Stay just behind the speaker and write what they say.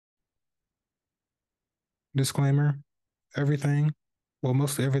Disclaimer, everything, well,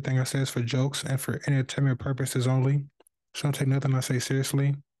 mostly everything I say is for jokes and for entertainment purposes only. So don't take nothing I say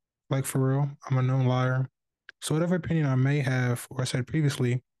seriously. Like for real, I'm a known liar. So whatever opinion I may have or said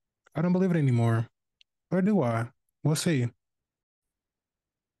previously, I don't believe it anymore. Or do I? We'll see.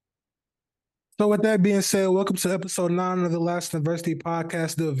 So with that being said, welcome to episode 9 of the Last University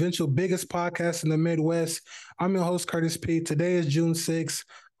Podcast, the eventual biggest podcast in the Midwest. I'm your host, Curtis P. Today is June 6th.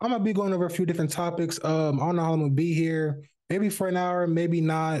 I'm gonna be going over a few different topics. I don't know how I'm gonna be here. Maybe for an hour, maybe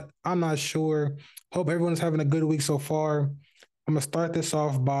not. I'm not sure. Hope everyone's having a good week so far. I'm gonna start this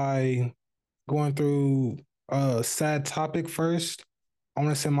off by going through a sad topic first. I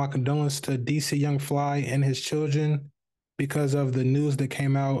want to send my condolences to DC Young Fly and his children because of the news that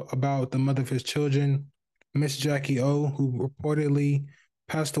came out about the mother of his children, Miss Jackie O, who reportedly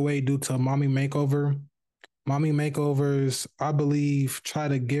passed away due to a mommy makeover. Mommy makeovers, I believe, try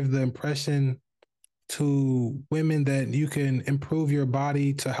to give the impression to women that you can improve your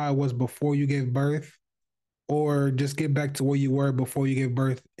body to how it was before you gave birth, or just get back to where you were before you gave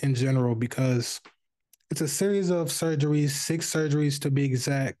birth in general, because it's a series of surgeries, 6 surgeries to be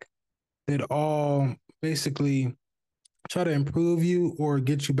exact, that all basically try to improve you or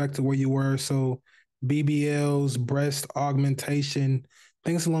get you back to where you were. So BBLs, breast augmentation,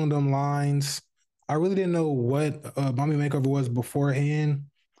 things along those lines. I really didn't know what mommy makeover was beforehand.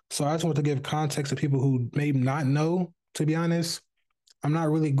 So I just want to give context to people who may not know, to be honest. I'm not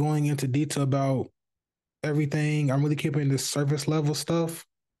really going into detail about everything. I'm really keeping the surface level stuff.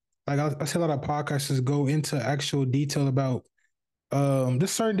 Like I see a lot of podcasters go into actual detail about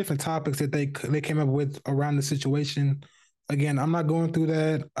just certain different topics that they came up with around the situation. Again, I'm not going through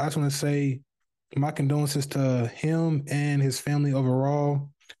that. I just want to say my condolences to him and his family overall,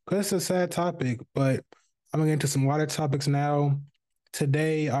 because it's a sad topic. But I'm gonna get into some lighter topics now.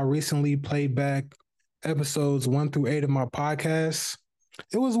 Today, I recently played back episodes 1 through 8 of my podcast.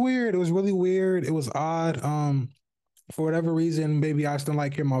 It was weird. It was really weird. It was odd. For whatever reason, maybe I just didn't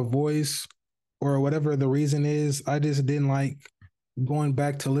like hear my voice, or whatever the reason is. I just didn't like going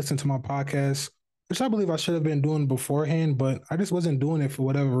back to listen to my podcast, which I believe I should have been doing beforehand, but I just wasn't doing it for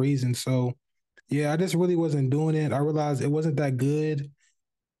whatever reason. So yeah, I just really wasn't doing it. I realized it wasn't that good.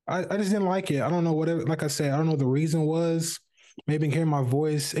 I just didn't like it. I don't know whatever, like I said, I don't know what the reason was. Maybe hearing my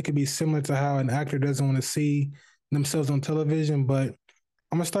voice, it could be similar to how an actor doesn't want to see themselves on television, but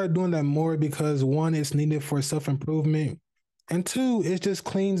I'm gonna start doing that more because one, it's needed for self improvement, and two, it just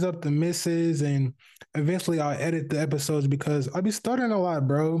cleans up the misses. And eventually, I'll edit the episodes because I'll be stuttering a lot,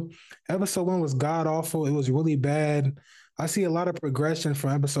 bro. Episode 1 was god awful. It was really bad. I see a lot of progression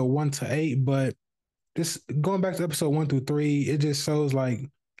from episode 1 to 8, but just going back to episode 1 through 3, it just shows like,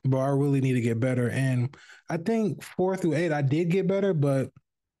 bro, I really need to get better. And I think 4 through 8, I did get better, but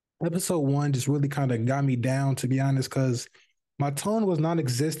episode 1 just really kind of got me down, to be honest, because my tone was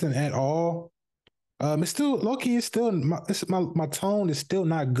non-existent at all. It's still low key. It's still my tone is still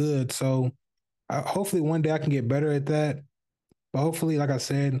not good. So hopefully one day I can get better at that. But hopefully, like I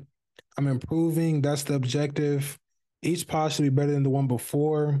said, I'm improving. That's the objective. Each pod should be better than the one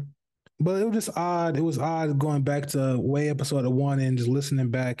before. But it was just odd. It was odd going back to way episode 1 and just listening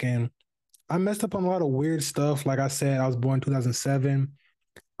back. And I messed up on a lot of weird stuff. Like I said, I was born 2007.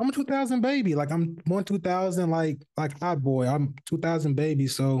 I'm a 2000 baby. Like I'm born 2000. Like hot boy. I'm 2000 baby.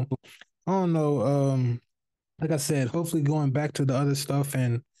 So I don't know. Like I said, hopefully going back to the other stuff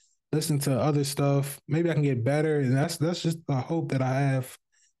and listening to other stuff, maybe I can get better. And that's just the hope that I have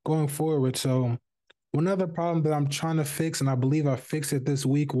going forward. So one other problem that I'm trying to fix, and I believe I fixed it this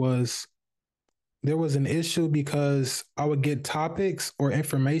week, was there was an issue because I would get topics or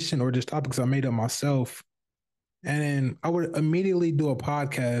information or just topics I made up myself. And then I would immediately do a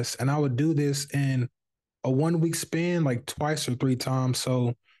podcast, and I would do this in a 1 week span, like twice or 3 times.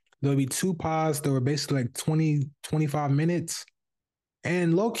 So there'll be 2 pods that were basically like 20, 25 minutes.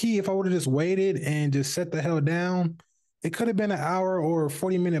 And low key, if I would have just waited and just set the hell down, it could have been an hour or a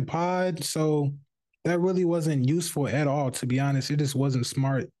 40-minute pod. So that really wasn't useful at all, to be honest. It just wasn't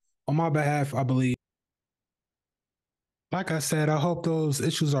smart on my behalf, I believe. Like I said, I hope those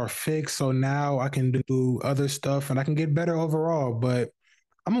issues are fixed so now I can do other stuff and I can get better overall. But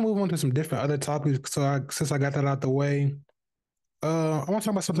I'm gonna move on to some different other topics. Since I got that out the way, I want to talk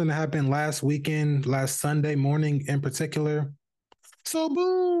about something that happened last weekend, last Sunday morning in particular. So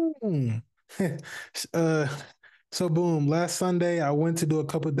boom, uh, so boom. Last Sunday, I went to do a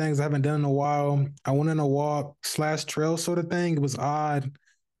couple of things I haven't done in a while. I went on a walk slash trail sort of thing. It was odd.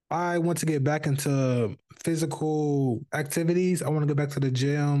 I want to get back into physical activities. I want to go back to the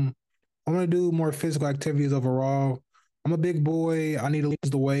gym. I want to do more physical activities overall. I'm a big boy. I need to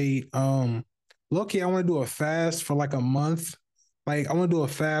lose the weight. low-key, I want to do a fast for like a month. Like I want to do a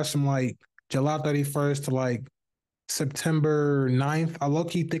fast from like July 31st to like September 9th. I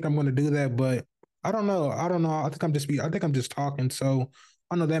low-key think I'm gonna do that, but I don't know. I don't know. I think I'm just talking. So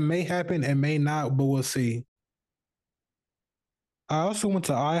I know that may happen and may not, but we'll see. I also went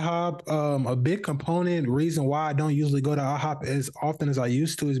to IHOP. A big component reason why I don't usually go to IHOP as often as I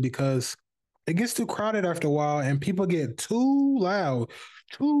used to is because it gets too crowded after a while, and people get too loud,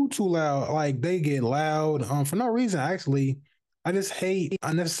 too loud. Like they get loud for no reason. Actually, I just hate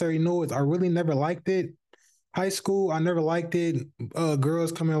unnecessary noise. I really never liked it. High school, I never liked it.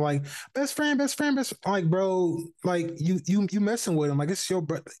 Girls coming like best friend, best friend, best like bro, like you messing with him. Like it's your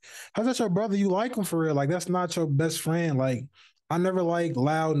brother. How's that your brother? You like him for real? Like that's not your best friend. Like I never like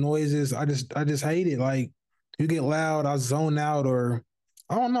loud noises. I just hate it. Like you get loud, I zone out or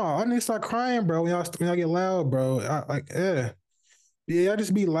I don't know. I need to start crying, bro. When y'all get loud, bro. Yeah, I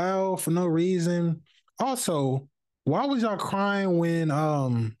just be loud for no reason. Also, why was y'all crying when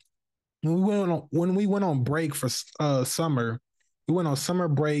we went on break for summer? We went on summer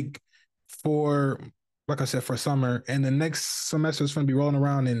break for like I said for summer, and the next semester is going to be rolling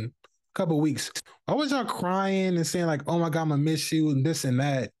around in a couple of weeks. Why was y'all crying and saying like, "Oh my God, I'm gonna miss you" and this and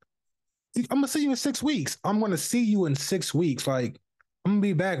that? I'm gonna see you in 6 weeks. I'm gonna see you in 6 weeks. Like I'm gonna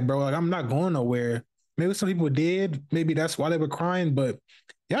be back, bro. Like I'm not going nowhere. Maybe some people did. Maybe that's why they were crying. But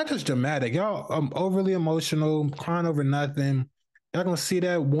y'all just dramatic. Y'all overly emotional, crying over nothing. Y'all gonna see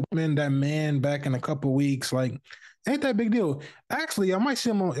that woman, that man back in a couple weeks. Like ain't that big deal. Actually, I might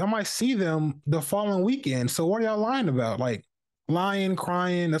see them the following weekend. So what are y'all lying about? Like lying,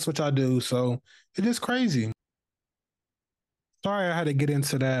 crying. That's what y'all do. So it's just crazy. Sorry, I had to get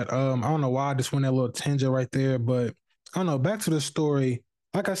into that. I don't know why I just went that little tangent right there, but I don't know. Back to the story.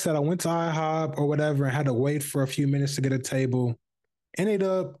 Like I said, I went to IHOP or whatever and had to wait for a few minutes to get a table. Ended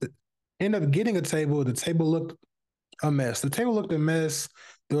up ended up getting a table. The table looked a mess. The table looked a mess.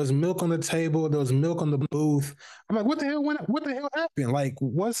 There was milk on the table. There was milk on the booth. I'm like, what the hell? What the hell happened? Like,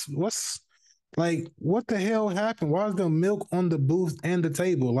 what the hell happened? Why is there milk on the booth and the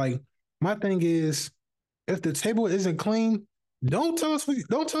table? Like, my thing is if the table isn't clean, don't tell us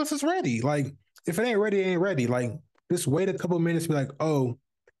it's ready. Like if it ain't ready, it ain't ready. Like just wait a couple minutes, be like, oh,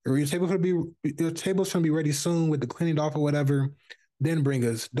 your table's gonna be ready soon with the cleaning off or whatever. Then bring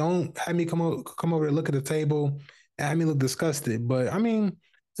us. Don't have me come over and look at the table and have me look disgusted. But I mean,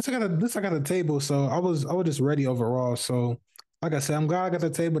 this I got a table, so I was just ready overall. So like I said, I'm glad I got the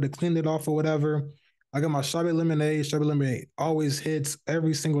table to clean it off or whatever. I got my strawberry lemonade. Strawberry lemonade always hits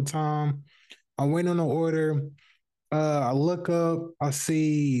every single time. I'm waiting on an order. I look up, I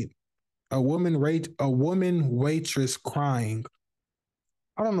see a woman waitress crying.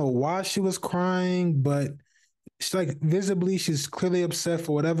 I don't know why she was crying, but she's like visibly she's clearly upset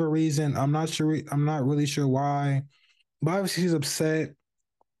for whatever reason. I'm not sure. I'm not really sure why, but obviously she's upset.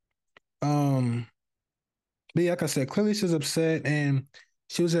 Um, but yeah, like I said, clearly she's upset, and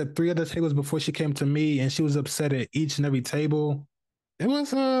she was at three other tables before she came to me, and she was upset at each and every table. It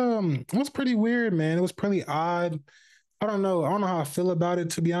was pretty weird, man. It was pretty odd. I don't know. I don't know how I feel about it,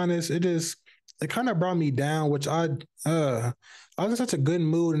 to be honest. It kind of brought me down, uh I was in such a good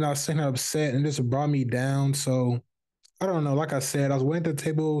mood and I was sitting there upset and it just brought me down. So I don't know. Like I said, I was waiting at the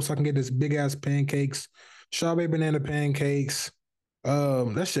table so I can get this big ass pancakes, strawberry banana pancakes.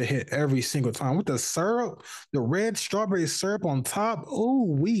 That shit hit every single time with the syrup, the red strawberry syrup on top.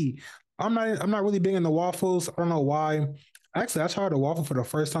 Oh, I'm not really big into waffles. I don't know why. Actually, I tried a waffle for the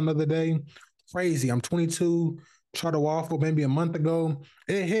first time the other day. Crazy. I'm 22. Tried a waffle maybe a month ago.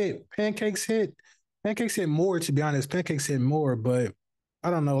 It hit. Pancakes hit. Pancakes hit more, to be honest. Pancakes hit more, but I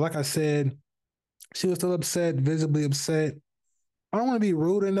don't know. Like I said, she was still upset, visibly upset. I don't want to be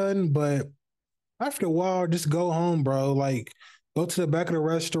rude or nothing, but after a while, just go home, bro. Like, go to the back of the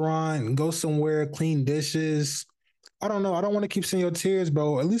restaurant, go somewhere, clean dishes. I don't know. I don't want to keep seeing your tears,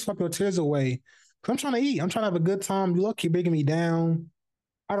 bro. At least wipe your tears away. Cause I'm trying to eat. I'm trying to have a good time. You look keep bringing me down.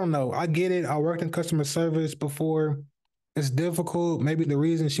 I don't know. I get it. I worked in customer service before. It's difficult. Maybe the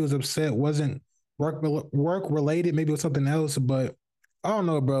reason she was upset wasn't work related. Maybe it was something else. But I don't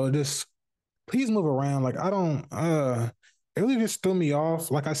know, bro. Just please move around. Like I don't. It really just threw me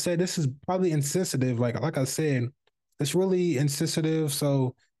off. Like I said, this is probably insensitive. Like I said, it's really insensitive.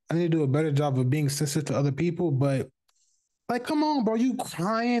 So I need to do a better job of being sensitive to other people. But like, come on, bro. You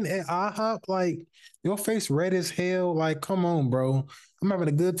crying at IHOP? Like, your face red as hell. Like, come on, bro. I'm having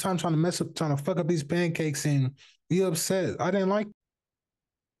a good time trying to fuck up these pancakes, and you upset. I didn't like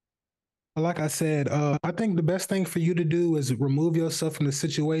I said, I think the best thing for you to do is remove yourself from the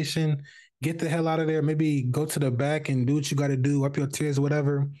situation, get the hell out of there. Maybe go to the back and do what you got to do, wipe your tears,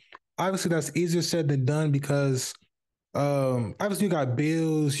 whatever. obviously that's easier said than done because obviously you got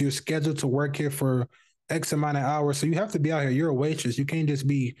bills, you're scheduled to work here for X amount of hours. So you have to be out here. You're a waitress. You can't just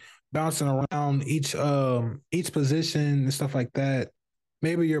be bouncing around each position and stuff like that.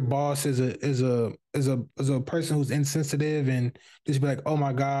 Maybe your boss is a person who's insensitive and just be like, oh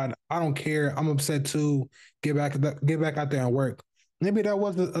my God, I don't care. I'm upset too. Get back out there and work. Maybe that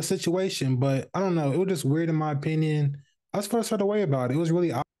was a situation, but I don't know. It was just weird in my opinion. I just felt sort of way about it. It was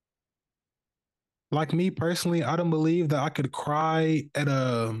really like me personally, I don't believe that I could cry at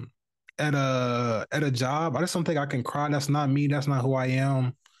a job. I just don't think I can cry. That's not me. That's not who I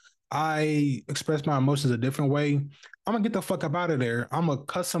am. I express my emotions a different way. I'm gonna get the fuck up out of there. I'm gonna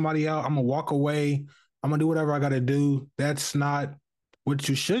cuss somebody out. I'm gonna walk away. I'm gonna do whatever I gotta do. That's not what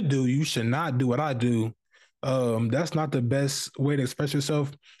you should do. You should not do what I do. That's not the best way to express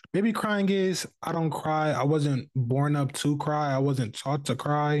yourself. Maybe crying is I don't cry. I wasn't born up to cry. I wasn't taught to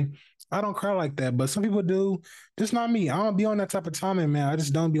cry. I don't cry like that, but some people do. Just not me. I don't be on that type of timing, man. I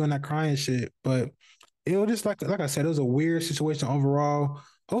just don't be on that crying shit. But it was just like I said, it was a weird situation overall.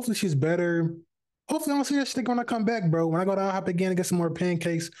 Hopefully she's better. Hopefully I don't see that shit when I come back, bro. When I go to IHOP again and get some more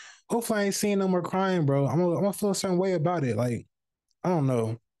pancakes, hopefully I ain't seeing no more crying, bro. I'm gonna feel a certain way about it. Like, I don't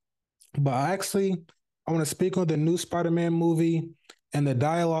know. But I want to speak on the new Spider-Man movie and the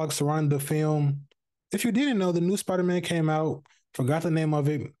dialogue surrounding the film. If you didn't know, the new Spider-Man came out, forgot the name of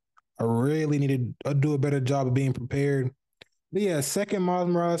it. I really need to do a better job of being prepared. But yeah, second Miles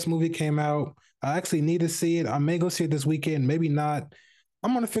Morales movie came out. I actually need to see it. I may go see it this weekend, maybe not.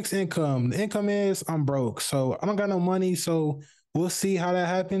 I'm on a fixed income. The income is I'm broke, so I don't got no money. So we'll see how that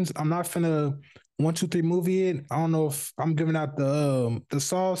happens. I'm not finna 1, 2, 3 movie it. I don't know if I'm giving out the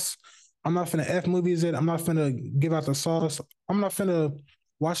sauce. I'm not finna F movies it. I'm not finna give out the sauce. I'm not finna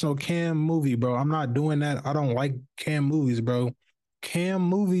watch no cam movie, bro. I'm not doing that. I don't like cam movies, bro. Cam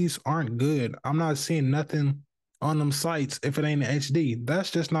movies aren't good. I'm not seeing nothing on them sites if it ain't in HD.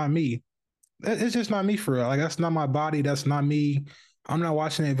 That's just not me. It's just not me for real. Like that's not my body. That's not me. I'm not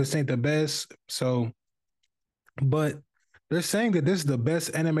watching it if it ain't the best. So, but they're saying that this is the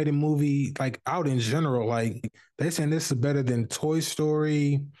best animated movie like out in general. Like they're saying this is better than Toy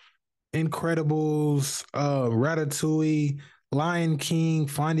Story, Incredibles, Ratatouille, Lion King,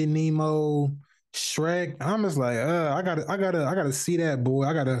 Finding Nemo, Shrek. I'm just like, I gotta see that, boy.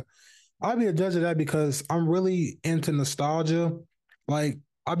 I'll be a judge of that because I'm really into nostalgia. Like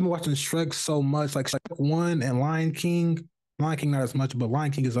I've been watching Shrek so much, like Shrek One and Lion King. Lion King not as much, but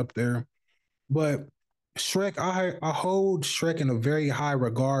Lion King is up there. But Shrek, I hold Shrek in a very high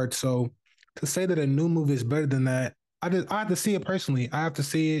regard. So to say that a new movie is better than that, I have to see it personally. I have to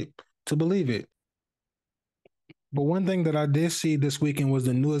see it to believe it. But one thing that I did see this weekend was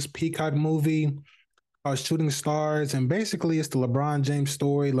the newest Peacock movie, Shooting Stars, and basically it's the LeBron James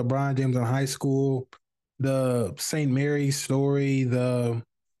story. LeBron James in high school, the St. Mary's story, the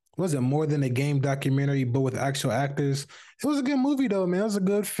was it More Than a Game documentary, but with actual actors. It was a good movie though, man. It was a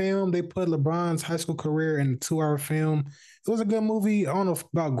good film. They put LeBron's high school career in a 2 hour film. It was a good movie. I don't know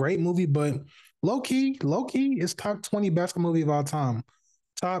about great movie, but low key, it's top 20 basketball movie of all time.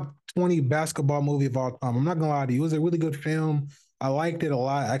 Top 20 basketball movie of all time. I'm not gonna lie to you. It was a really good film. I liked it a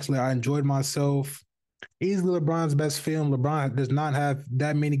lot. Actually, I enjoyed myself. Easily LeBron's best film. LeBron does not have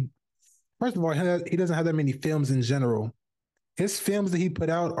that many. First of all, he doesn't have that many films in general. His films that he put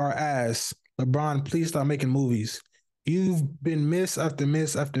out are ass. LeBron, please stop making movies. You've been miss after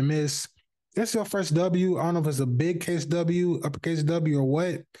miss after miss. It's your first W. I don't know if it's a big case W, uppercase W, or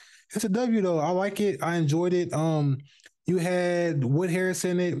what. It's a W though. I like it. I enjoyed it. You had Wood Harris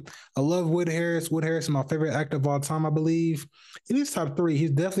in it. I love Wood Harris. Wood Harris is my favorite actor of all time, I believe. He's top three.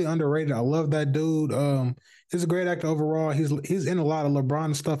 He's definitely underrated. I love that dude. He's a great actor overall. He's in a lot of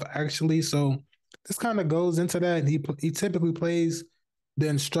LeBron stuff actually. So this kind of goes into that. He typically plays the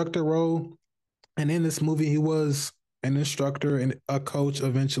instructor role, and in this movie, he was an instructor and a coach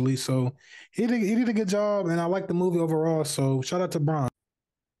eventually. So he did a good job, and I like the movie overall. So shout out to Bron.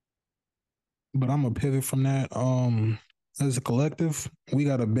 But I'm gonna pivot from that. As a collective, we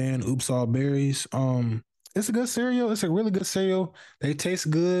got to ban Oops All Berries. It's a good cereal. It's a really good cereal. They taste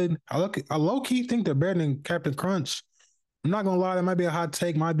good. I low key think they're better than Captain Crunch. I'm not gonna lie, that might be a hot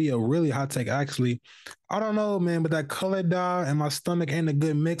take, might be a really hot take actually. I don't know, man, but that color dye and my stomach ain't a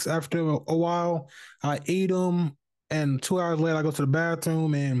good mix after a while. I eat them, and 2 hours later I go to the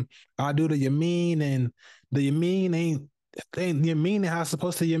bathroom and I do the yamin, and the yamin ain't yamin how it's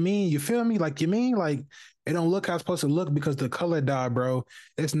supposed to yamin. You feel me? Like yamin, like it don't look how it's supposed to look because the color dye, bro.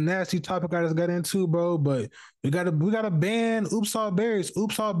 It's nasty topic I just got into, bro. But we gotta ban Oops All Berries.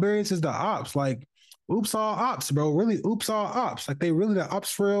 Oops All Berries is the ops. Like oops all ops, bro. Really, oops all ops. Like they really the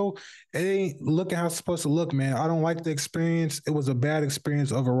ops for real. It ain't looking how it's supposed to look, man. I don't like the experience. It was a bad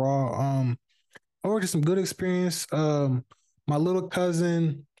experience overall. I worked some good experience. My little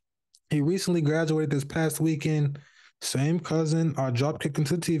cousin, he recently graduated this past weekend. Same cousin. I drop kicked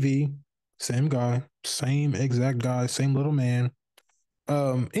into the TV. Same guy, same exact guy, same little man.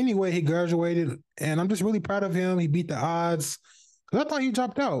 Anyway, he graduated, and I'm just really proud of him. He beat the odds. 'Cause I thought he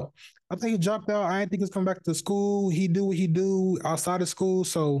dropped out. I think he dropped out. I didn't think he was coming back to school. He do what he do outside of school.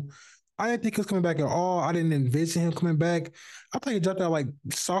 So I didn't think he was coming back at all. I didn't envision him coming back. I thought he dropped out like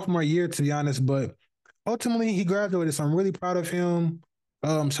sophomore year, to be honest. But ultimately, he graduated. So I'm really proud of him.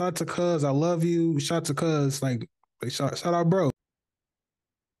 Shout out to Cuz. I love you. Shout out to Cuz. Like shout out, bro.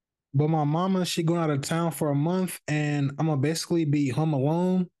 But my mama, she going out of town for a month, and I'm gonna basically be home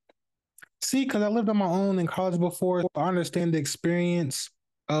alone. See, because I lived on my own in college before, so I understand the experience.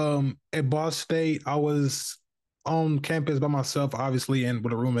 At Ball State, I was on campus by myself, obviously, and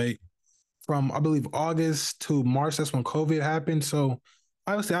with a roommate from I believe August to March. That's when COVID happened. So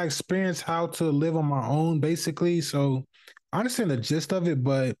obviously, I experienced how to live on my own, basically. So I understand the gist of it,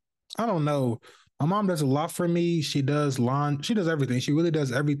 but I don't know. My mom does a lot for me. She does laundry. She does everything. She really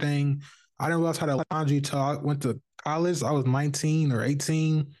does everything. I didn't realize how to laundry till I went to college. I was 19 or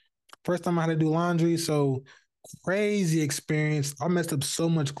 18. First time I had to do laundry. So crazy experience. I messed up so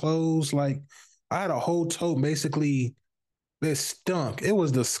much clothes. Like I had a whole tote basically that stunk. It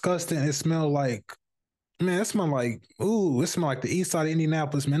was disgusting. It smelled like, man, it smelled like, ooh, it smelled like the east side of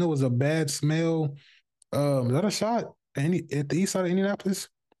Indianapolis, man. It was a bad smell. Is that a shot? At the east side of Indianapolis?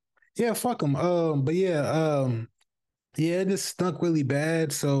 Yeah, fuck them. But yeah, yeah, it just stunk really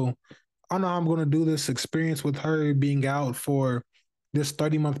bad. So I know how I'm gonna do this experience with her being out for this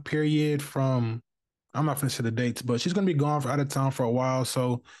 30-month period from I'm not finishing the dates, but she's gonna be gone for out of town for a while.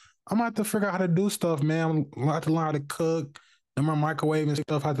 So I'm gonna have to figure out how to do stuff, man. I'm gonna have to learn how to cook, learn my microwave and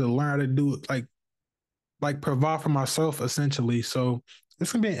stuff, how to learn how to do like provide for myself essentially. So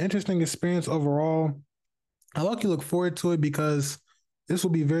it's gonna be an interesting experience overall. I luckily look forward to it because this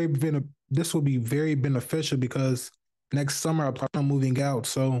will be this will be very beneficial because next summer I plan on moving out.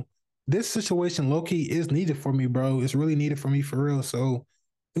 So this situation, Loki, is needed for me, bro. It's really needed for me for real. So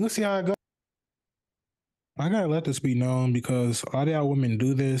we're gonna see how it goes. I gotta let this be known because all the women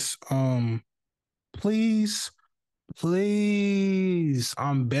do this. Please, please,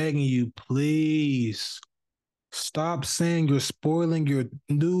 I'm begging you, please stop saying you're spoiling your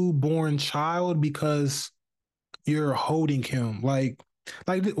newborn child because you're holding him. Like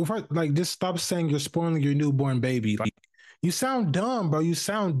just stop saying you're spoiling your newborn baby. Like, you sound dumb, bro. You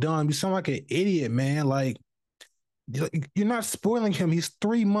sound dumb. You sound like an idiot, man. Like you're not spoiling him. He's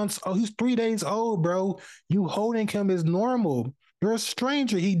 3 months old. He's 3 days old, bro. You holding him is normal. You're a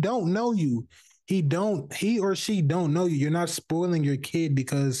stranger. He don't know you. He or she don't know you. You're not spoiling your kid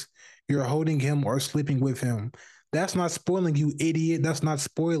because you're holding him or sleeping with him. That's not spoiling, you idiot. That's not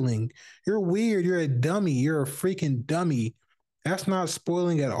spoiling. You're weird. You're a dummy. You're a freaking dummy. That's not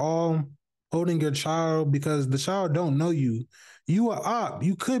spoiling at all. Holding your child because the child don't know you. You are op.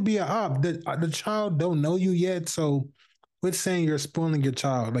 You could be a op. The child don't know you yet. So quit saying you're spoiling your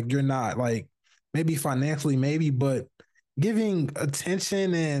child. Like you're not. Like maybe financially, maybe, but giving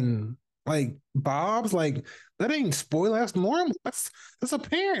attention and like Bob's like that ain't spoiling. That's normal. That's a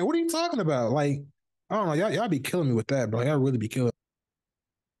parent. What are you talking about? Like, I don't know. Y'all be killing me with that, bro. Y'all really be killing.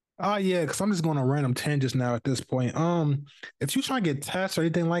 Oh yeah, because I'm just going on random tangents now at this point. If you trying to get tests or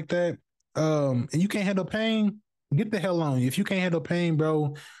anything like that, and you can't handle pain, get the hell on you. If you can't handle pain,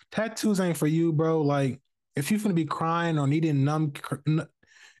 bro, tattoos ain't for you, bro. Like, if you're gonna be crying or needing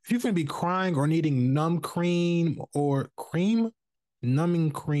if you're gonna be crying or needing numbing cream,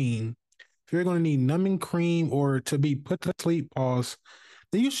 if you're gonna need numbing cream or to be put to sleep, pause.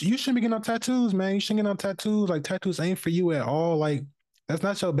 Then you shouldn't be getting no tattoos, man. You shouldn't get no tattoos. Like tattoos ain't for you at all. Like that's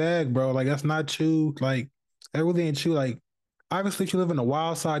not your bag, bro. Like that's not you. Like that really ain't you. Like obviously, if you live in the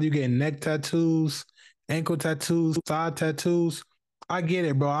wild side, you get neck tattoos, ankle tattoos, side tattoos. I get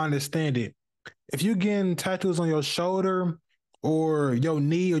it, bro. I understand it. If you getting tattoos on your shoulder or your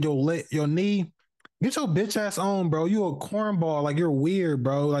knee or your knee, get your bitch ass on, bro. You a cornball. Like you're weird,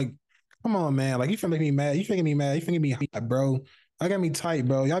 bro. Like, come on, man. Like you finna make me mad. You finna me mad. You finna me hot, bro. I got me tight,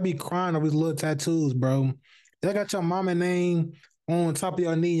 bro. Y'all be crying over these little tattoos, bro. Y'all got your mama name on top of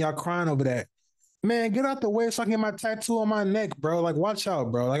your knee. Y'all crying over that. Man, get out the way so I can get my tattoo on my neck, bro. Like, watch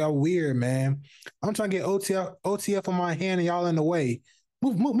out, bro. Like, I'm weird, man. I'm trying to get OTF on my hand and y'all in the way.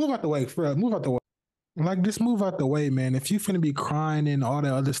 Move out the way, for real. Move out the way. Like, just move out the way, man. If you finna be crying and all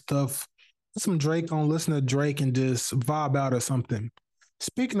that other stuff, put some Drake on, listen to Drake and just vibe out or something.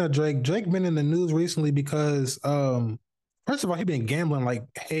 Speaking of Drake, Drake been in the news recently because first of all, he been gambling like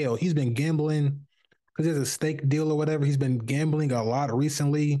hell. He's been gambling because he has a stake deal or whatever. He's been gambling a lot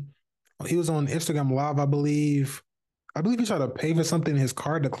recently. He was on Instagram Live, I believe. I believe he tried to pay for something. His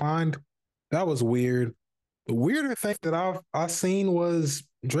card declined. That was weird. The weirder thing that I seen was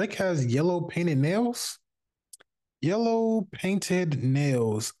Drake has yellow painted nails. Yellow painted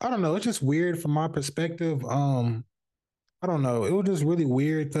nails. I don't know. It's just weird from my perspective. I don't know. It was just really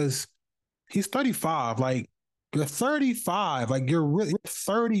weird because he's 35. Like you're 35. Like you're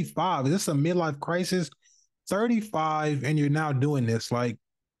 35. Is this a midlife crisis? 35 and you're now doing this. Like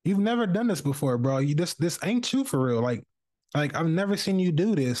you've never done this before, bro. You this ain't you for real. Like I've never seen you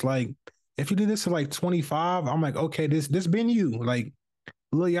do this. Like if you did this at like 25, I'm like, okay, this been you. Like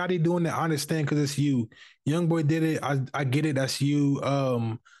Lil Yachty doing it, I understand because it's you. Young Boy did it, I get it, that's you.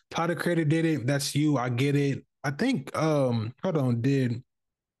 Tyler Creator did it, that's you, I get it. I think hold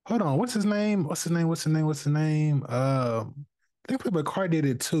on, what's his name? What's his name? I think Playboy Cardi did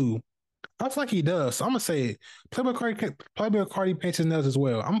it too. I feel like he does. So I'm gonna say it. Playboy Cardi paints his nails as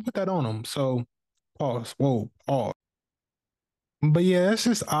well. I'm gonna put that on him. So pause. Whoa, pause. But yeah, it's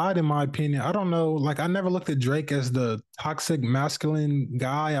just odd in my opinion. I don't know. Like I never looked at Drake as the toxic masculine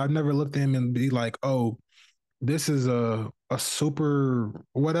guy. I've never looked at him and be like, oh, this is a super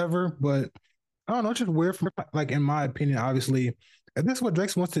whatever. But I don't know, it's just weird for like in my opinion, obviously. If this is what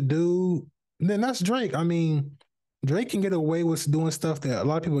Drake wants to do, then that's Drake. I mean, Drake can get away with doing stuff that a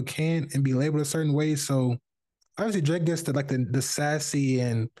lot of people can't and be labeled a certain way. So obviously Drake gets the sassy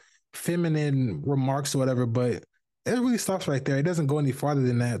and feminine remarks or whatever, but it really stops right there. It doesn't go any farther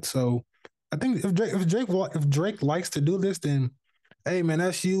than that. So I think if Drake likes to do this, then hey man,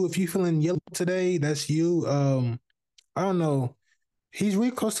 that's you. If you feeling yellow today, that's you. I don't know. He's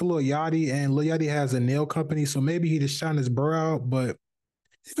really close to Lil Yachty, and Lil Yachty has a nail company, so maybe he just shine his brow out. But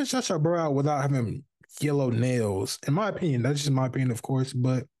you can shut your brow out without having yellow nails. In my opinion, that's just my opinion, of course.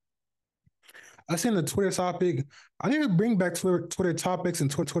 But I seen the Twitter topic. I need to bring back Twitter topics and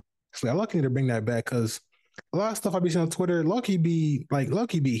Twitter. Actually, I lucky to bring that back because a lot of stuff I be seeing on Twitter, lucky be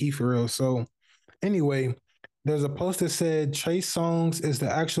he for real. So anyway, there's a post that said Trey Songz is the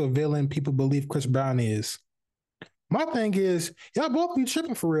actual villain people believe Chris Brown is. My thing is, y'all both be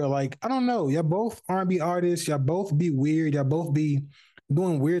tripping for real. Like, I don't know. Y'all both R&B artists. Y'all both be weird. Y'all both be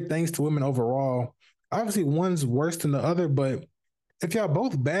doing weird things to women overall. Obviously, one's worse than the other, but if y'all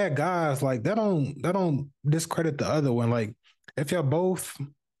both bad guys, like that don't discredit the other one. Like, if y'all both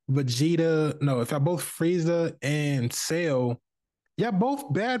Vegeta, no, if y'all both Frieza and Cell, y'all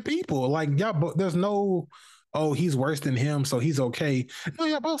both bad people. Like y'all both, there's no, oh, he's worse than him, so he's okay. No,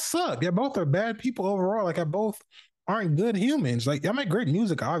 y'all both suck. Y'all both are bad people overall. Like y'all both aren't good humans. Like y'all make great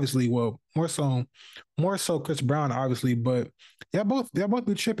music, obviously. Well, more so Chris Brown, obviously, but y'all both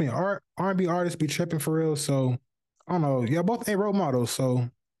be tripping. R&B artists be tripping for real. So I don't know. Y'all both ain't role models. So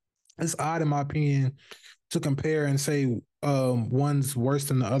it's odd in my opinion to compare and say one's worse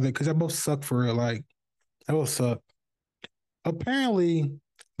than the other because they both suck for real. Like they both suck. Apparently,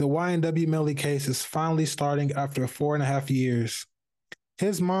 the YNW Melly case is finally starting after 4.5 years.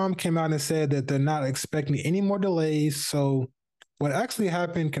 His mom came out and said that they're not expecting any more delays, so what actually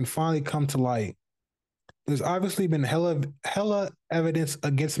happened can finally come to light. There's obviously been hella evidence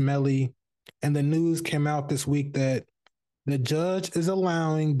against Melly, and the news came out this week that the judge is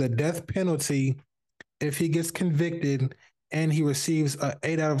allowing the death penalty if he gets convicted and he receives a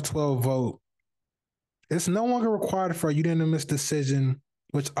 8 out of 12 vote. It's no longer required for a unanimous decision,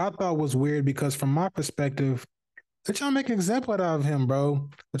 which I thought was weird because, from my perspective, they're trying to make an example out of him, bro.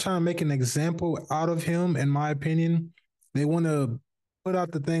 They're trying to make an example out of him, in my opinion. They want to put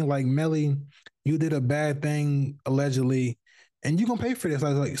out the thing like, Melly, you did a bad thing, allegedly, and you're going to pay for this.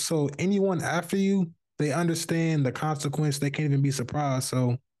 Like, so anyone after you, they understand the consequence. They can't even be surprised.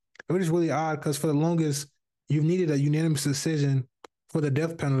 So it was just really odd because for the longest, you've needed a unanimous decision for the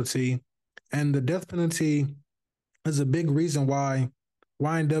death penalty. And the death penalty is a big reason why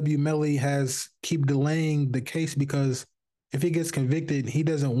YNW Melly has keep delaying the case because if he gets convicted, he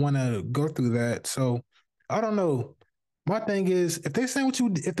doesn't want to go through that. So I don't know. My thing is, if they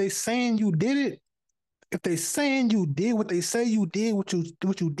saying you did it, if they saying you did what they say you did, what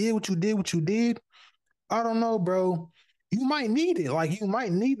you did, I don't know, bro. You might need it. Like you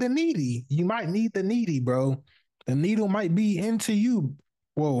might need the needy. You might need the needy, bro. The needle might be into you.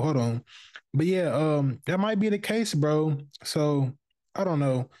 Whoa, hold on. But yeah, that might be the case, bro. So I don't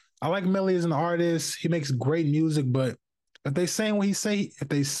know. I like Melly as an artist. He makes great music, but if they saying what he say, if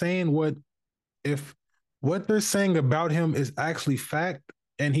they saying if what they're saying about him is actually fact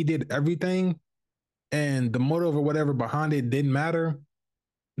and he did everything and the motive or whatever behind it didn't matter,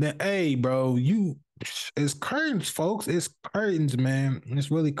 Then, hey, bro, it's curtains, folks. It's curtains, man.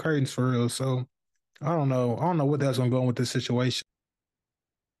 It's really curtains for real. So I don't know. I don't know what that's gonna go on with this situation.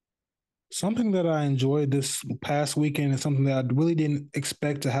 Something that I enjoyed this past weekend and something that I really didn't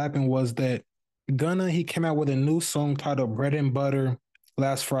expect to happen was that Gunna he came out with a new song titled "Bread and Butter"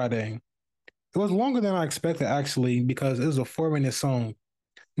 last Friday. It was longer than I expected actually because it was a 4 minute song.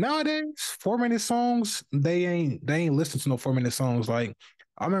 Nowadays, 4 minute songs they ain't listening to no 4 minute songs. Like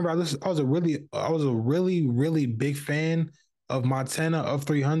I remember I was a really big fan of Montana of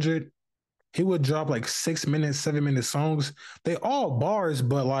 300. He would drop like 6 minute, 7 minute songs. They all bars,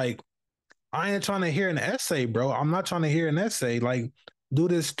 but like I ain't trying to hear an essay, bro. I'm not trying to hear an essay. Like do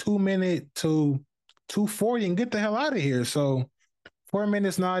this 2 minute to 240 and get the hell out of here. So 4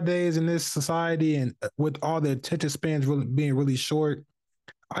 minutes nowadays in this society and with all the attention spans being really short,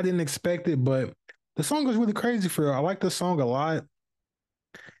 I didn't expect it, but the song was really crazy for real. I like the song a lot.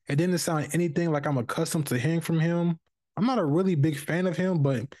 It didn't sound anything like I'm accustomed to hearing from him. I'm not a really big fan of him,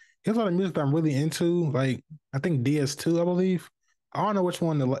 but he has a lot of music that I'm really into. Like I think DS2, I believe. I don't know which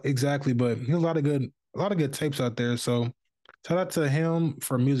one exactly, but he has a lot of good tapes out there. So shout out to him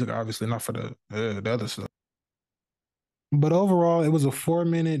for music, obviously, not for the other stuff. But overall, it was a 4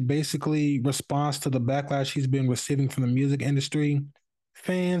 minute basically response to the backlash he's been receiving from the music industry,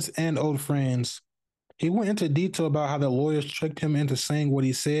 fans, and old friends. He went into detail about how the lawyers tricked him into saying what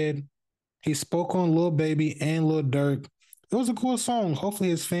he said. He spoke on Lil Baby and Lil Durk. It was a cool song. Hopefully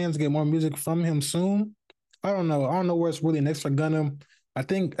his fans get more music from him soon. I don't know. I don't know where it's really next for Gunna. I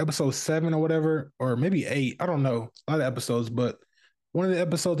think episode 7 or whatever, or maybe 8. I don't know. A lot of episodes, but one of the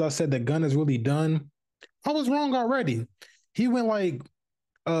episodes I said that Gunna's really done. I was wrong already. He went like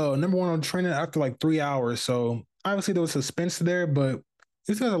number one on trending after like 3 hours. So obviously there was suspense there, but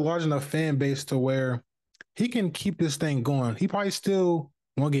this has a large enough fan base to where he can keep this thing going. He probably still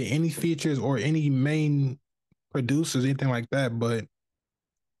won't get any features or any main producers, anything like that, but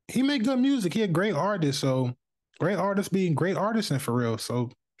he made good music. He a great artist. So great artists being great artists and for real.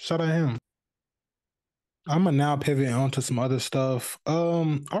 So shout out to him. I'm gonna now pivot onto some other stuff.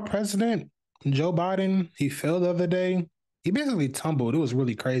 Our president, Joe Biden, he fell the other day. He basically tumbled. It was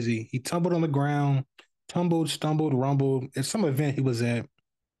really crazy. He tumbled on the ground, tumbled, stumbled, rumbled. It's some event he was at.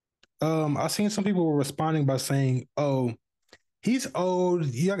 I seen some people were responding by saying, "Oh, he's old.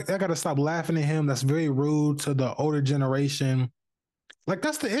 I gotta stop laughing at him. That's very rude to the older generation." Like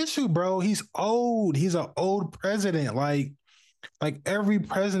that's the issue, bro. He's old. He's an old president. Like every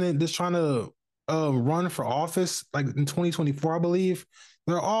president that's trying to run for office, like in 2024, I believe,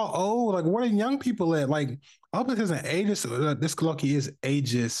 they're all old. Like, where are young people at? Like, all this isn't ageist. This Lucky is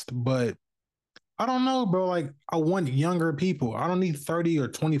ageist, but I don't know, bro. Like, I want younger people. I don't need 30 or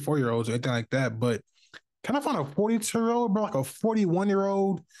 24-year-olds or anything like that. But can I find a 42-year-old, bro? Like a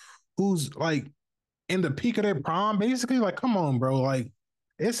 41-year-old who's like in the peak of their prime, basically? Like, come on, bro. Like,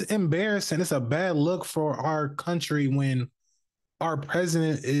 it's embarrassing. It's a bad look for our country when our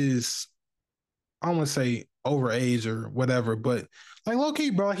president is I don't want to say overage or whatever, but like low key,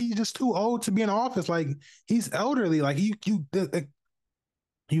 bro, he's just too old to be in office. Like he's elderly. Like you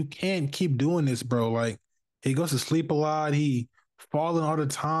can't keep doing this, bro. Like he goes to sleep a lot. He falling all the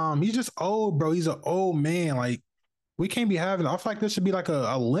time. He's just old, bro. He's an old man. Like we can't be having. I feel like there should be like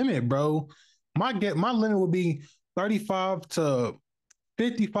a limit, bro. My limit would be 35 to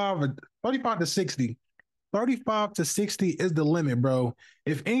 55 or 35 to 60. 35 to 60 is the limit, bro.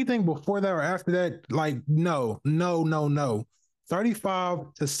 If anything before that or after that, like, no, no, no, no.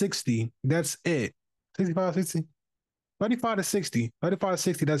 35 to 60, that's it. 65, 60, 35 to 60, 35 to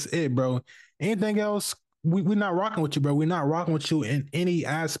 60, that's it, bro. Anything else, we're not rocking with you, bro. We're not rocking with you in any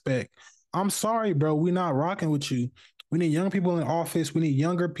aspect. I'm sorry, bro. We're not rocking with you. We need young people in office. We need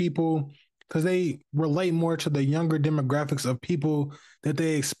younger people because they relate more to the younger demographics of people that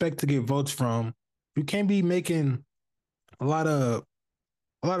they expect to get votes from. You can't be making a lot of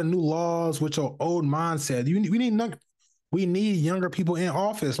a lot of new laws with your old mindset. We need younger people in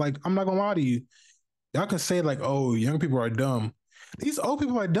office. Like I'm not gonna lie to you. Y'all can say like, oh, young people are dumb. These old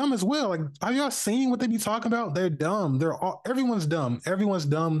people are dumb as well. Like, have y'all seen what they be talking about? They're dumb. Everyone's dumb. Everyone's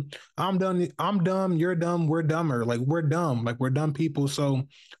dumb. I'm dumb. I'm dumb. You're dumb. We're dumber. Like we're dumb. Like we're dumb people. So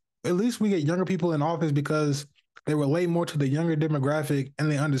at least we get younger people in office because they relate more to the younger demographic and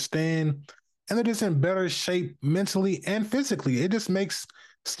they understand and they're just in better shape mentally and physically. It just makes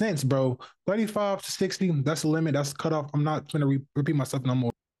sense, bro. 35 to 60, that's the limit. That's the cutoff. I'm not going to repeat myself no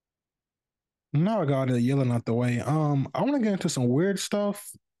more. Now I got it yelling out the way. I want to get into some weird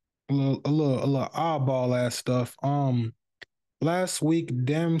stuff, a little oddball ass stuff. Last week,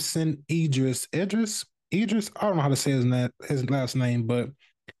 Damson Idris, I don't know how to say his last name, but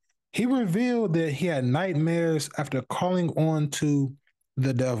He revealed that he had nightmares after calling on to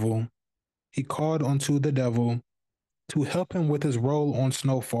the devil. He called onto the devil to help him with his role on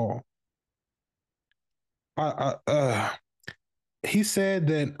Snowfall. He said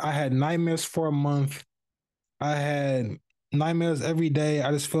that I had nightmares for a month. I had nightmares every day.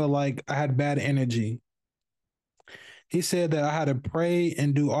 I just felt like I had bad energy. He said that I had to pray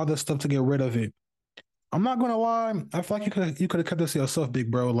and do all this stuff to get rid of it. I'm not gonna lie. I feel like you could have kept this to yourself,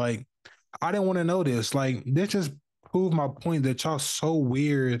 big bro. Like I didn't want to know this. Like this just proved my point that y'all so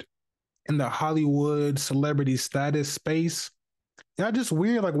weird in the Hollywood celebrity status space. Y'all just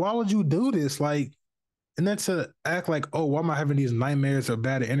weird. Like why would you do this? Like and then to act like, oh, why am I having these nightmares or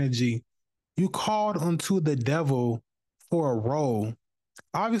bad energy? You called onto the devil for a role.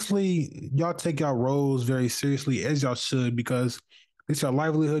 Obviously, y'all take y'all roles very seriously, as y'all should, because it's your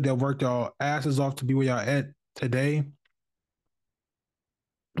livelihood that worked y'all asses off to be where y'all at today.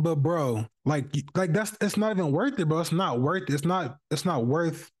 But bro, like that's it's not even worth it, bro. It's not worth it. It's not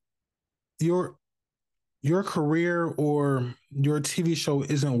worth your your career or your TV show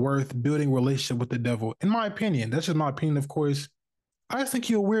isn't worth building relationship with the devil. In my opinion, that's just my opinion, of course. I just think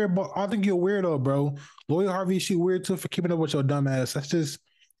you're weird, but I think you're a weirdo, bro. Lori Harvey, she weird too for keeping up with your dumb ass. That's just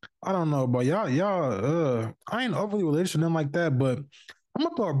I don't know, but I ain't overly religious or nothing like that, but I'm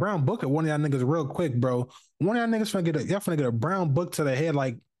gonna throw a brown book at one of y'all niggas real quick, bro. One of y'all niggas y'all finna get a brown book to the head,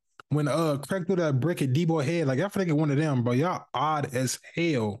 like when Craig threw that brick at Debo head, like y'all finna get one of them, bro. Y'all odd as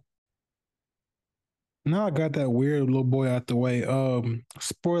hell. Now I got that weird little boy out the way.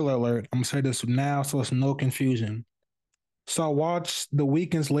 Spoiler alert, I'm gonna say this now so it's no confusion. So I watched the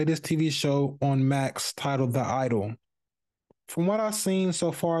weekend's latest TV show on Max titled The Idol. From what I've seen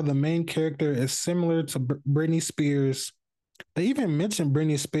so far, the main character is similar to Britney Spears. They even mentioned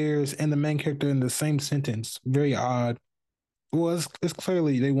Britney Spears and the main character in the same sentence. Very odd. Well, it's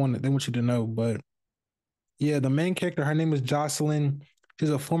clearly they want you to know, but yeah, the main character, her name is Jocelyn. She's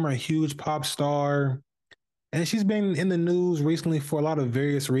a former huge pop star, and she's been in the news recently for a lot of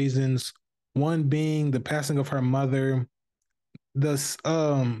various reasons. One being the passing of her mother.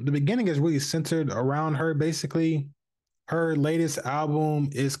 The beginning is really centered around her. Basically, her latest album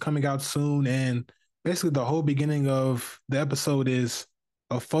is coming out soon, and basically the whole beginning of the episode is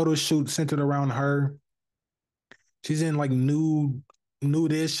a photo shoot centered around her. She's in like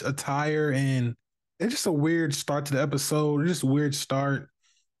nudish attire, and it's just a weird start to the episode. Just a weird start.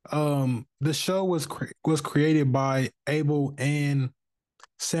 The show was created by Abel and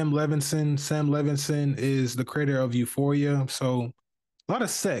Sam Levinson. Sam Levinson is the creator of Euphoria, so a lot of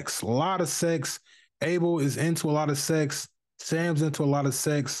sex, a lot of sex. Abel is into a lot of sex. Sam's into a lot of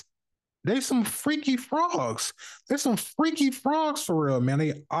sex. There's some freaky frogs. There's some freaky frogs for real, man.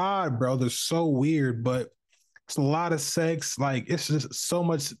 They odd, bro. They're so weird, but it's a lot of sex. Like it's just so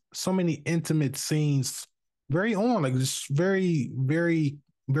much, so many intimate scenes. Very on, like just very, very,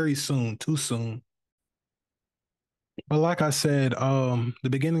 very soon, too soon. But like I said, the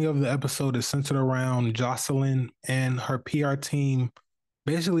beginning of the episode is centered around Jocelyn and her PR team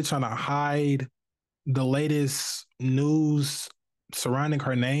basically trying to hide the latest news surrounding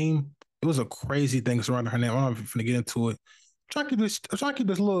her name. It was a crazy thing surrounding her name. I don't know if you're gonna get into it. I'm trying to keep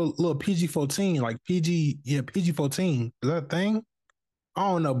this little PG-14, like PG, yeah, PG-14. Is that a thing? I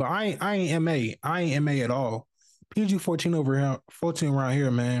don't know, but I ain't MA. I ain't MA at all. PG-14 over here, 14 around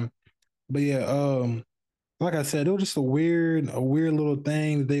here, man. But yeah, like I said, it was just a weird little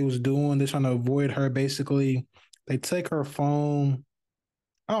thing that they was doing. They're trying to avoid her basically. They take her phone.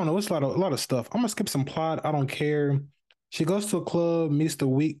 I don't know. It's a lot of stuff. I'm gonna skip some plot. I don't care. She goes to a club, meets the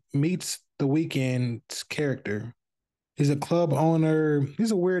weekend's character. He's a club owner.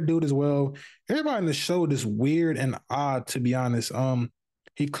 He's a weird dude as well. Everybody in the show is weird and odd, to be honest.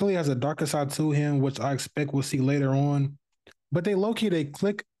 He clearly has a darker side to him, which I expect we'll see later on. But they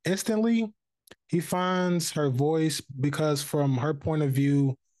click instantly. He finds her voice because, from her point of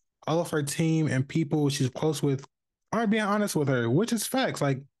view, all of her team and people she's close with aren't being honest with her, which is facts.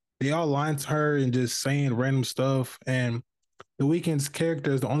 Like they all lying to her and just saying random stuff. And the weekend's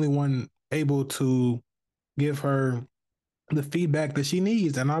character is the only one able to give her the feedback that she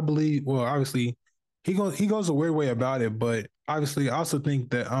needs. And I believe, well, obviously, he goes a weird way about it, but obviously, I also think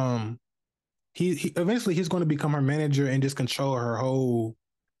that he eventually he's going to become her manager and just control her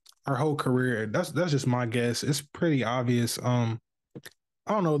whole career. That's just my guess. It's pretty obvious.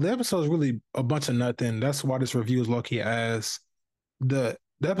 I don't know. The episode is really a bunch of nothing. That's why this review is low key ass. The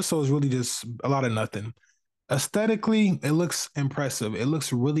episode is really just a lot of nothing. Aesthetically, it looks impressive. It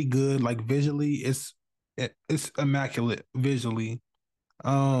looks really good. Like visually, it's immaculate visually.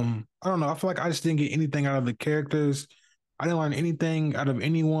 I don't know. I feel like I just didn't get anything out of the characters. I didn't learn anything out of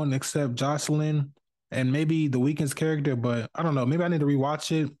anyone except Jocelyn and maybe the Weeknd's character, but I don't know. Maybe I need to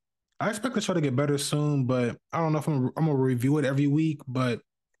rewatch it. I expect the show to get better soon, but I don't know if I'm gonna review it every week. But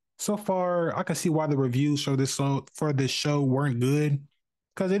so far, I can see why the reviews for this show weren't good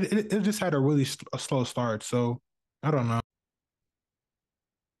because it just had a really a slow start. So I don't know.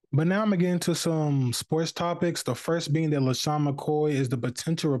 But now I'm gonna get into some sports topics. The first being that LaShawn McCoy is the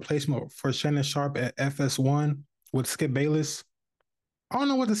potential replacement for Shannon Sharp at FS1 with Skip Bayless. I don't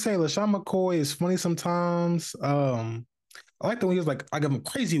know what to say. LaShawn McCoy is funny sometimes. I like the way he was like, I give him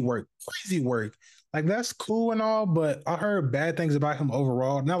crazy work, crazy work. Like that's cool and all, but I heard bad things about him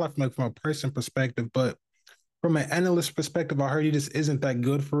overall. Not like from a person perspective, but from an analyst perspective, I heard he just isn't that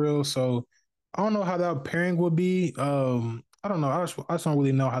good for real. So I don't know how that pairing would be. I don't know. I just don't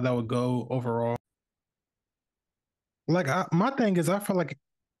really know how that would go overall. My thing is, I feel like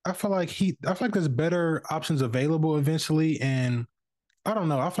there's better options available eventually, and I don't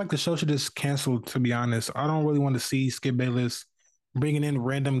know. I feel like the show should just cancel. To be honest, I don't really want to see Skip Bayless bringing in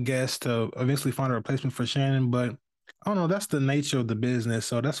random guests to eventually find a replacement for Shannon. But I don't know. That's the nature of the business,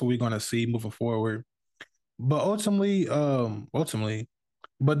 so that's what we're going to see moving forward. But ultimately,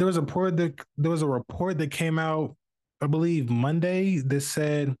 but there was a report that came out, I believe Monday, that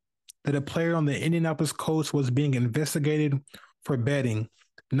said that a player on the Indianapolis Colts was being investigated for betting,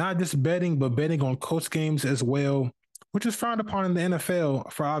 not just betting, but betting on Colts games as well, which is frowned upon in the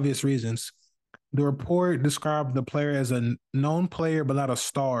NFL for obvious reasons. The report described the player as a known player but not a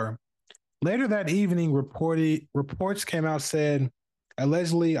star. Later that evening, reports came out said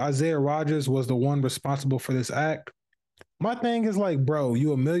allegedly Isaiah Rodgers was the one responsible for this act. My thing is like, bro,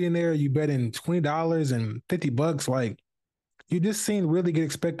 you a millionaire, you betting $20 and $50. Like, you just seen really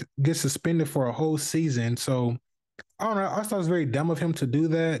get suspended for a whole season. So I don't know. I thought it was very dumb of him to do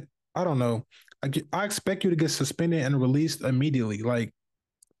that. I don't know. I expect you to get suspended and released immediately. Like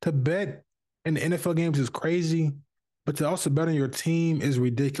to bet in the NFL games is crazy, but to also bet on your team is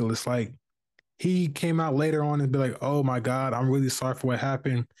ridiculous. Like he came out later on and be like, "Oh my God, I'm really sorry for what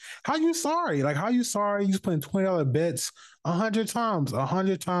happened." How you sorry? Like how you sorry? You just putting $20 bets 100 times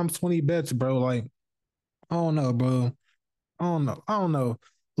 20 bets, bro. Like I don't know, bro. I don't know.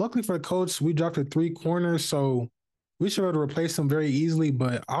 Luckily for the coach, we dropped to three corners, so we should be able to replace him very easily.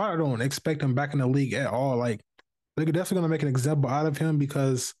 But I don't expect him back in the league at all. Like they're definitely gonna make an example out of him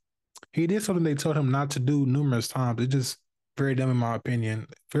because he did something they told him not to do numerous times. It's just very dumb in my opinion.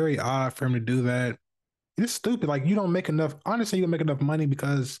 Very odd for him to do that. It's stupid. Like you don't make enough. Honestly, you don't make enough money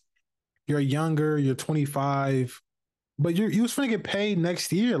because you're younger. You're 25, but you was gonna get paid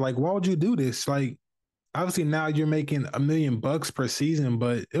next year. Like why would you do this? Like obviously now you're making $1 million per season,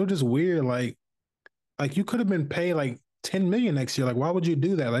 but it was just weird. Like you could have been paid like 10 million next year. Like why would you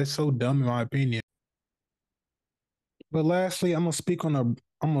do that? That's so dumb in my opinion. But lastly, I'm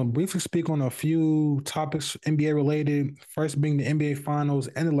gonna briefly speak on a few topics NBA related. First being the NBA finals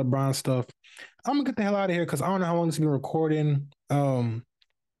and the LeBron stuff. I'm gonna get the hell out of here because I don't know how long this has been recording. The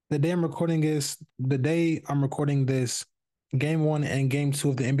day I'm recording this, game one and game two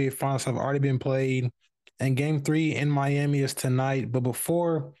of the NBA finals have already been played. And game three in Miami is tonight. But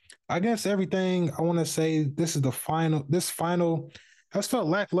before I guess everything, I want to say this is the final. This final has felt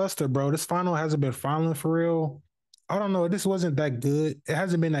lackluster, bro. This final hasn't been final for real. I don't know. This wasn't that good. It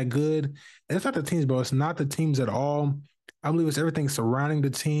hasn't been that good. And it's not the teams, bro. It's not the teams at all. I believe it's everything surrounding the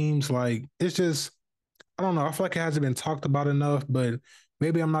teams. Like it's just I don't know. I feel like it hasn't been talked about enough, but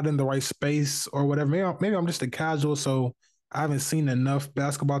maybe I'm not in the right space or whatever. Maybe I'm just a casual, so I haven't seen enough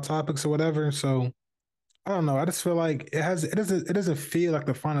basketball topics or whatever. So I don't know. I just feel like it doesn't feel like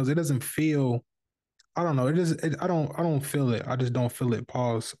the finals. It doesn't feel I don't know. I don't feel it. I just don't feel it.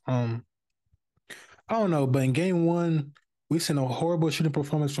 Pause. I don't know, but in game one, we seen a horrible shooting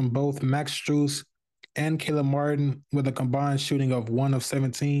performance from both Max Strus and Caleb Martin with a combined shooting of 1 of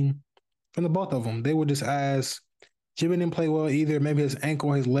 17 from the both of them. They were just ass. Jimmy didn't play well either. Maybe his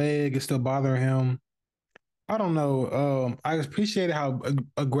ankle, his leg is still bothering him. I don't know. I appreciated how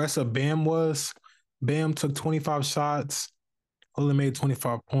aggressive Bam was. Bam took 25 shots, only made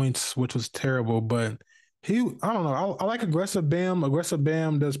 25 points, which was terrible. But I don't know. I like aggressive Bam. Aggressive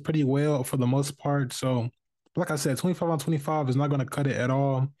Bam does pretty well for the most part. So, like I said, 25 on 25 is not going to cut it at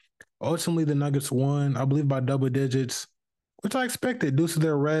all. Ultimately, the Nuggets won, I believe, by double digits, which I expected due to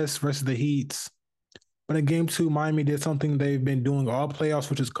their rest versus the Heats. But in game two, Miami did something they've been doing all playoffs,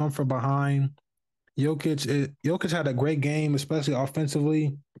 which is come from behind. Jokic had a great game, especially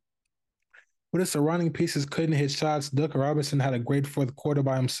offensively. But his surrounding pieces couldn't hit shots. Doug Robinson had a great fourth quarter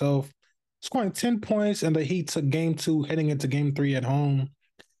by himself, scoring 10 points, and the Heat took game two, heading into game three at home.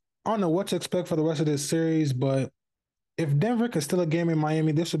 I don't know what to expect for the rest of this series, but if Denver can steal a game in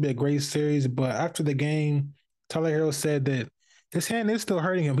Miami, this would be a great series. But after the game, Tyler Hero said that his hand is still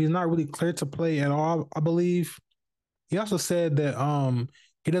hurting him. He's not really cleared to play at all, I believe. He also said that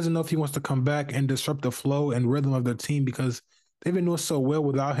he doesn't know if he wants to come back and disrupt the flow and rhythm of their team because they've been doing so well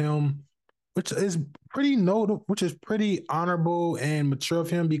without him, which is pretty notable, which is pretty honorable and mature of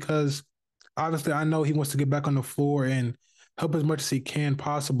him because obviously I know he wants to get back on the floor and help as much as he can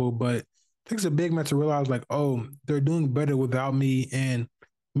possible, but I think it's a big man to realize like, oh, they're doing better without me, and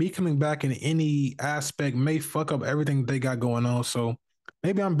me coming back in any aspect may fuck up everything they got going on. So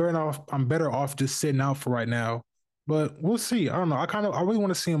maybe I'm better off just sitting out for right now. But we'll see. I don't know. I really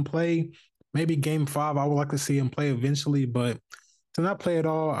want to see him play. Maybe game 5, I would like to see him play eventually, but to not play at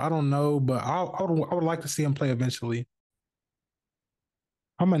all, I don't know. But I would like to see him play eventually.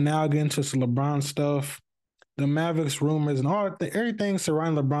 I'm gonna now get into some LeBron stuff. The Mavericks rumors and everything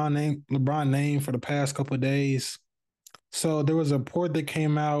surrounding LeBron name for the past couple of days. So there was a report that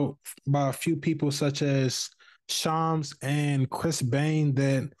came out by a few people such as Shams and Chris Bain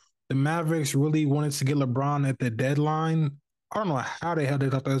that the Mavericks really wanted to get LeBron at the deadline. I don't know how the hell they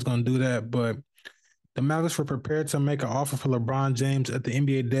thought they was going to do that, but the Mavericks were prepared to make an offer for LeBron James at the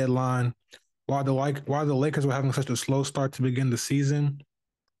NBA deadline while the Lakers were having such a slow start to begin the season.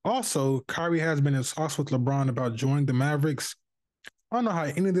 Also, Kyrie has been in talks with LeBron about joining the Mavericks. I don't know how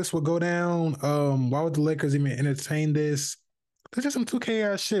any of this will go down. Why would the Lakers even entertain this? This is some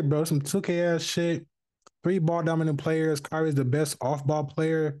 2K ass shit, bro. Some 2K ass shit. Three ball dominant players. Kyrie's the best off ball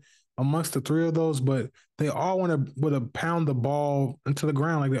player amongst the three of those, but they all want to pound the ball into the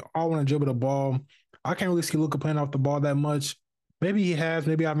ground. Like they all want to dribble the ball. I can't really see Luka playing off the ball that much. Maybe he has.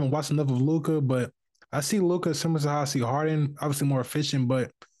 Maybe I haven't watched enough of Luka, but I see Luka similar to how I see Harden, obviously more efficient,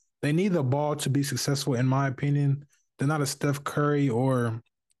 but they need the ball to be successful, in my opinion. They're not a Steph Curry or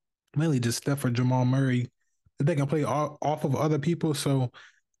mainly just Steph or Jamal Murray that they can play off of other people. So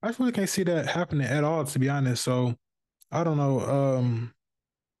I just really can't see that happening at all, to be honest. So I don't know.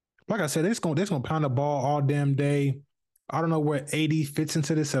 Like I said, they're just gonna pound the ball all damn day. I don't know where AD fits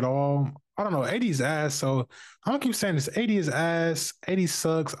into this at all. I don't know. AD's ass. So I'm gonna keep saying this. AD is ass. AD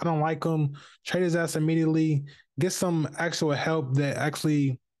sucks. I don't like him. Trade his ass immediately. Get some actual help that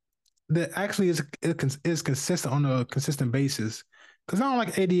actually is consistent on a consistent basis. Because I don't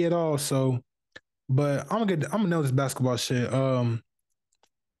like AD at all. So, but I'm gonna know this basketball shit. I'm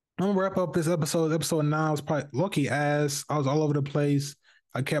gonna wrap up this episode. Episode 9 was probably lucky ass. I was all over the place.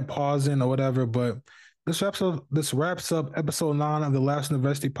 I kept pausing or whatever. But this wraps up episode 9 of the Laughs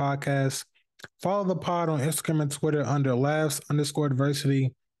University podcast. Follow the pod on Instagram and Twitter under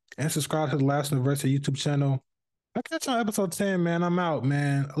laughs_diversity and subscribe to the Laughs University YouTube channel. I'll catch you on episode 10, man. I'm out,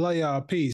 man. I love y'all. Peace.